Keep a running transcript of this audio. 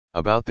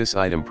About this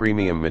item: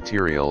 premium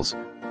materials,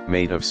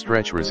 made of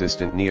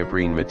stretch-resistant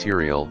neoprene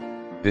material.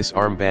 This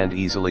armband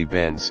easily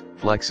bends,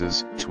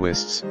 flexes,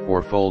 twists,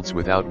 or folds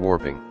without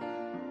warping.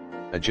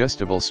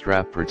 Adjustable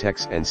strap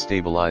protects and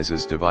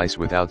stabilizes device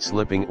without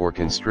slipping or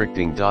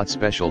constricting.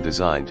 Special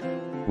designed,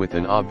 with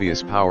an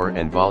obvious power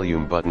and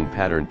volume button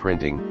pattern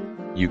printing,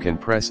 you can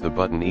press the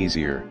button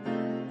easier.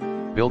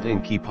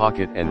 Built-in key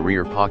pocket and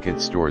rear pocket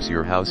stores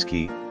your house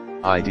key,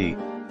 ID,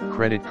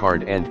 credit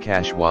card and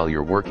cash while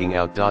you're working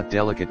out.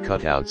 Delicate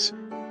cutouts.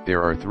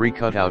 There are 3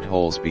 cutout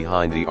holes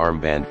behind the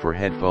armband for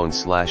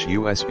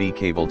headphone/USB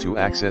cable to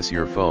access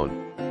your phone.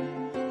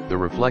 The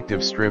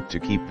reflective strip to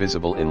keep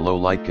visible in low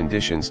light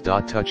conditions.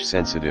 Touch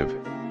sensitive.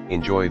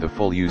 Enjoy the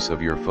full use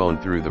of your phone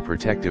through the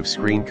protective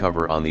screen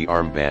cover on the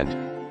armband.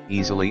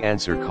 Easily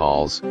answer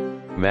calls,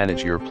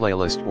 manage your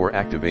playlist or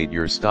activate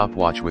your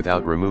stopwatch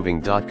without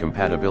removing.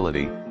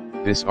 Compatibility.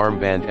 This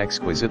armband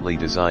exquisitely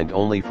designed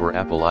only for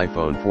Apple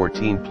iPhone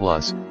 14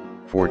 Plus,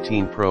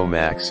 14 Pro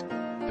Max,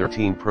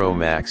 13 Pro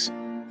Max,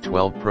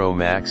 12 Pro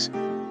Max,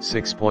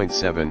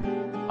 6.7,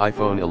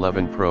 iPhone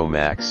 11 Pro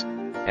Max,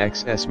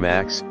 XS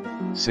Max,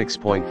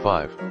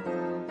 6.5.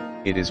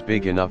 It is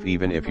big enough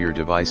even if your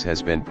device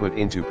has been put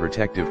into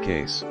protective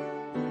case.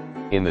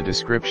 In the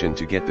description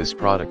to get this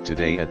product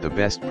today at the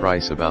best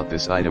price. About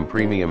this item: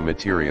 premium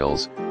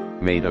materials,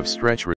 made of stretch